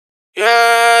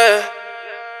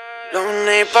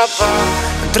Luna y papá.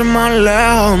 Entre más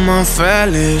lejos, más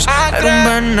feliz. Era un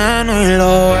veneno y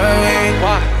lo bebí.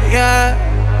 Yeah,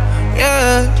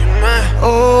 yeah.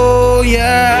 Oh,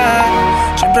 yeah.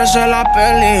 Siempre sé la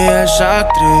peli esa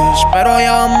actriz, pero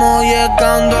ya vamos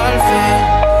llegando al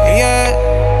fin. Yeah,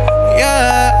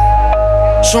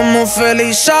 yeah. Somos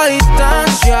felices a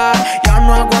distancia. Ya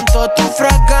no aguanto tu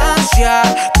fragancia.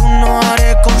 Tú no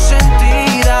eres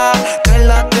consentida, que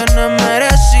la tienes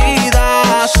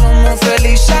merecida. Somos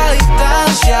felices a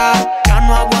distancia. Ya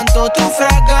no aguanto tu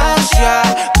fragancia.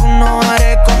 Tú no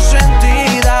eres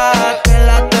consentida, que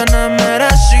la tienes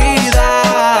merecida.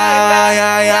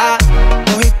 Yeah, yeah.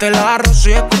 Cogiste la rosa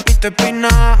y escupiste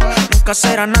espina. Nunca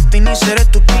será Nati ni seré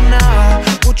tu pina.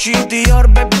 Gucci, Dior,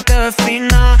 baby, te ves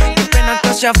fina. Qué pena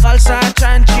que sea falsa,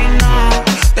 hecha en China.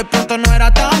 De pronto no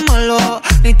era tan malo,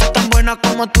 ni tú tan buena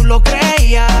como tú lo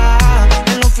creías.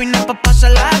 En los fines pa'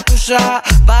 pasar la excusa.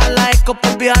 Va a la disco pa'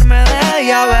 olvidarme de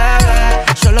ella,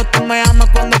 bebé. Solo tú me llamas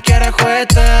cuando quieres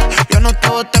juguete. Yo no te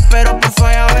boté, pero por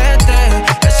falla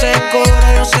vete. Ese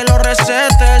cobro yo se lo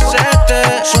recete,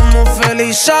 sete. Somos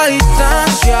felices a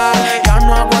distancia. Ya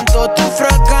no aguanto tu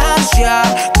fragancia.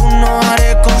 Tú no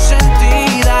eres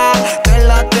consentida, que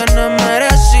la tienes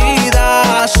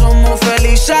merecida. Somos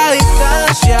felices a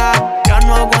distancia. Ya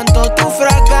no aguanto tu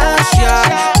fragancia.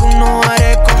 Tú no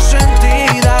eres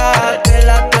consentida, que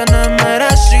la tienes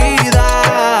merecida.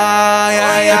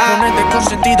 Yeah, yeah. Te pones de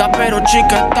consentida, pero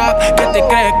chica está. Que te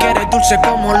crees que eres dulce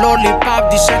como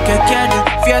lollipop. Dice que quiere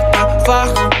fiesta,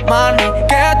 fajo, money.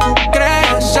 ¿Qué tú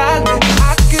crees? Sal de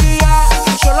aquí ya.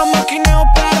 Solo maquineo,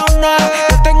 pero no.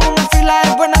 Yo tengo una fila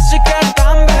de buenas, así que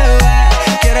tan bebé.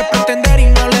 Quieres pretender y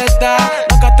no le da.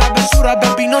 Nunca travesura,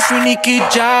 baby, no soy Nicky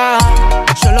Jam.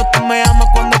 Solo tú me llamas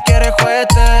cuando quieres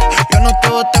juguete. Yo no te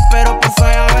boté, pero por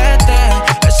falla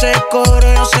vete. Ese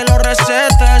cobro yo se lo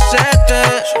recete, sete.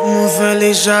 Somos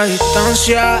felices a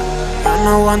distancia. Ya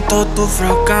no aguanto tu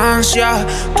fragancia.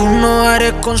 Tú no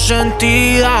eres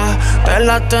consentida, te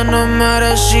la tienes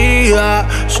merecida.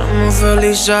 Somos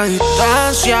felices a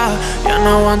distancia. Ya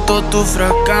no aguanto tu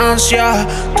fragancia.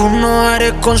 Tú no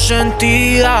eres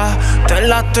consentida, te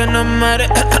la tienes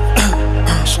merecida.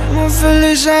 Somos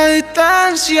felices a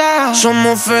distancia.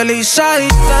 Somos felices a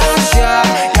distancia.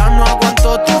 Ya no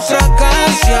aguanto tu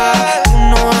fragancia. Tú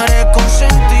no eres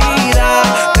consentida,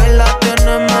 que la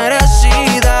tienes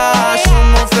merecida.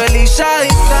 Somos felices a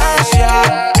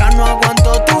distancia. Ya no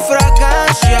aguanto tu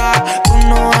fragancia. Tú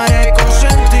no eres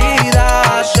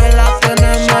consentida, que la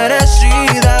tienes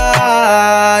merecida.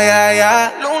 Yeah,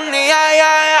 yeah. Luni, yeah,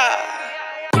 yeah, yeah.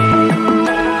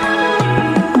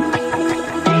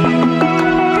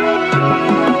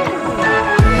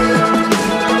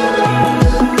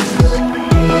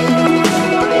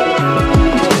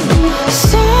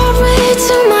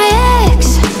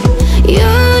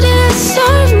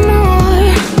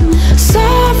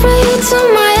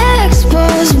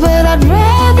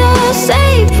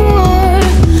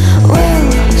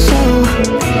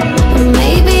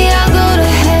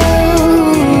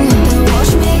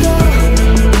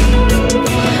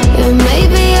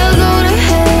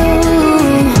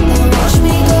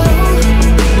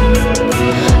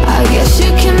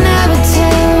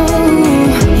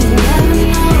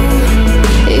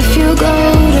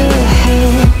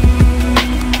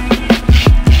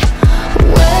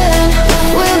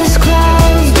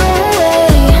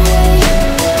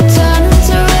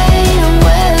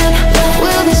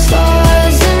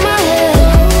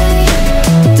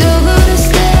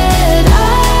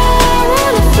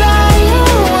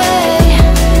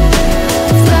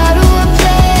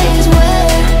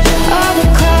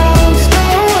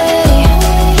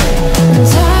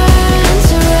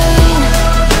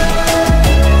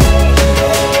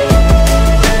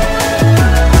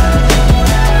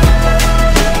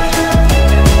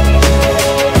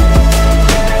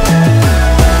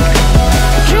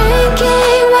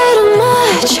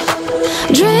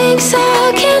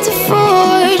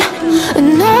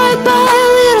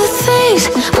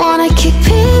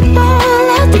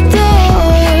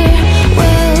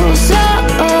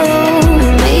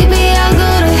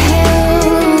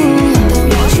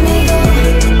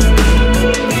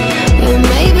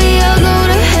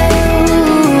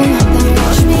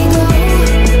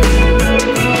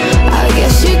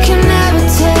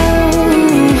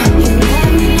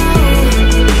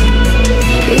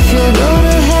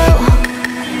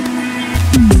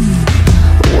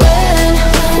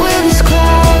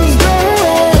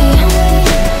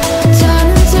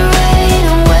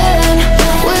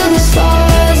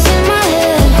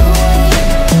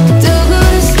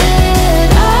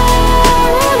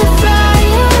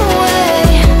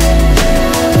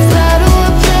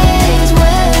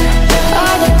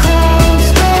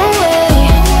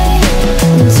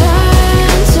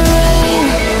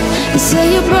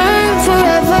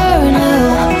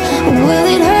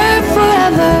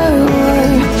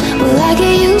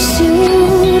 used to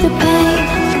the pain.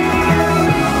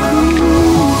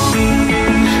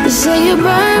 They say you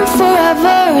burn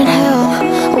forever in hell.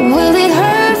 Will it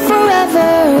hurt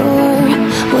forever, or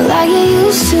will I get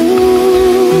used to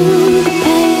the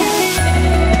pain?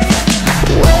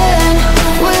 When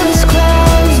will these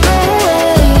clouds go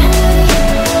away,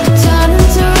 turn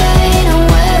into rain? And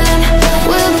when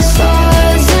will the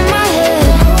stars in my head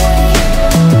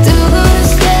do good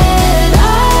instead?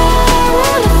 I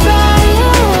wanna fly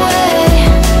away,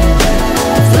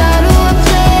 fly to a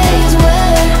place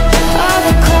where all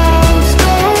the clouds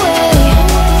go away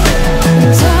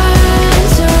and turn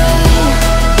to rain.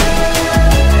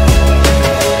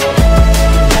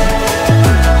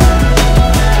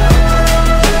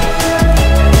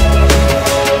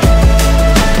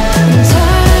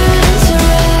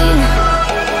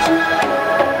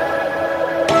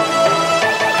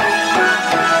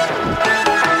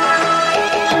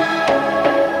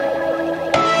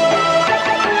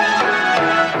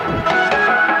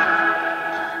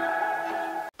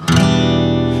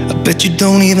 I bet you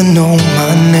don't even know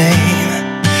my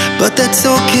name, but that's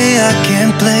okay, I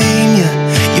can't blame you.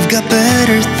 You've got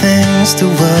better things to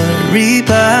worry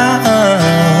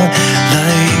about,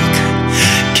 like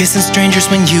kissing strangers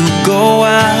when you go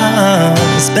out,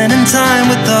 spending time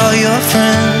with all your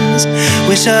friends.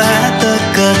 Wish I had the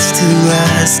guts to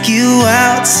ask you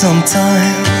out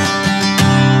sometime,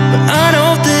 but I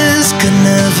know this could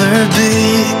never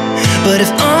be. But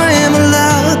if I am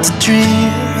allowed to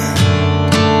dream,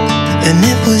 and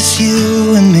it was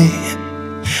you and me,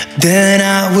 then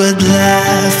I would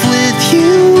laugh with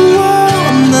you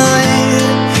all night,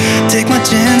 take my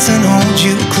chance and hold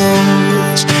you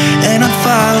close, and I'd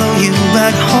follow you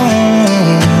back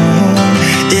home.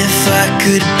 If I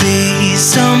could be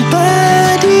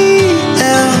somebody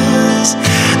else,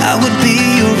 I would be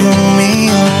your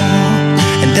Romeo,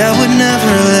 and I would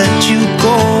never let you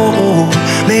go.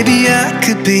 Maybe I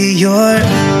could be your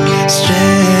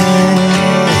stranger.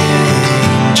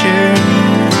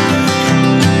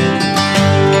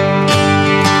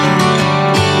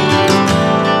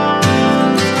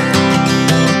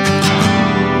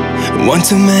 One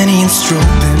too many and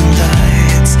strobing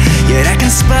lights, yet I can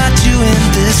spot you in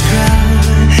this crowd.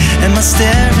 Am I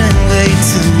staring way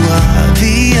too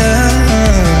obvious?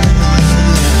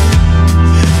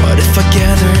 What if I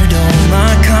gathered all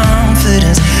my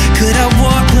confidence? Could I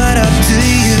walk right up to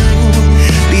you,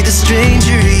 be the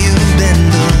stranger you've been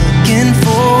looking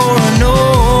for? No,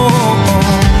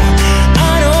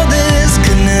 I know this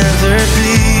could never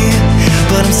be,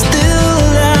 but I'm still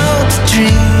allowed to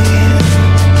dream.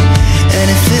 And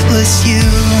if it was you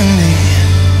and me,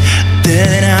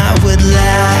 then I would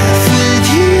laugh with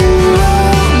you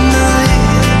all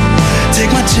night, take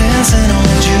my chance and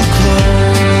hold you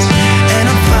close, and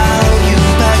I'll follow you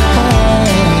back home.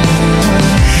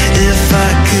 If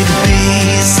I could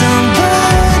be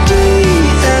somebody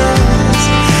else,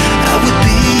 I would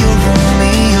be your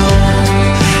Romeo,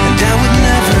 and I would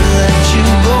never let you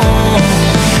go.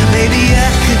 Maybe I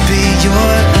could be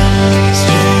your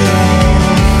stranger.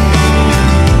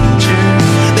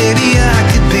 Maybe I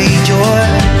could be your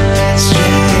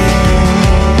stranger.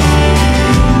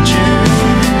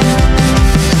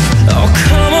 Oh,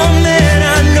 come on, man,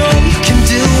 I know you can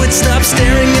do it. Stop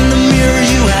staring in the mirror,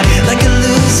 you act like a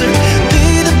loser.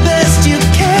 Be the best you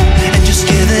can and just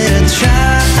give it a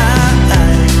try.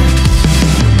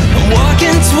 I'm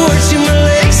walking towards you, my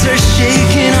legs are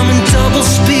shaking, I'm in double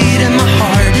speed and my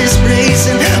heart is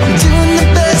racing. I'm doing the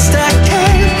best I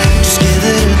can, just give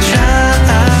it a try.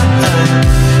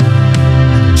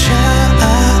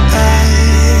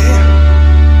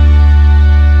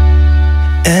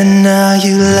 And now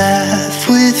you laugh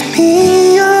with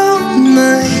me all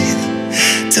night,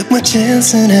 took my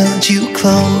chance and held you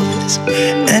close,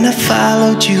 and I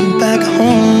followed you back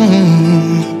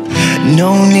home.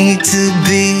 No need to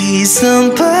be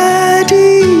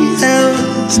somebody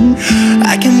else,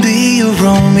 I can be your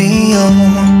Romeo,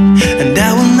 and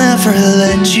I will never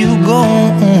let you go.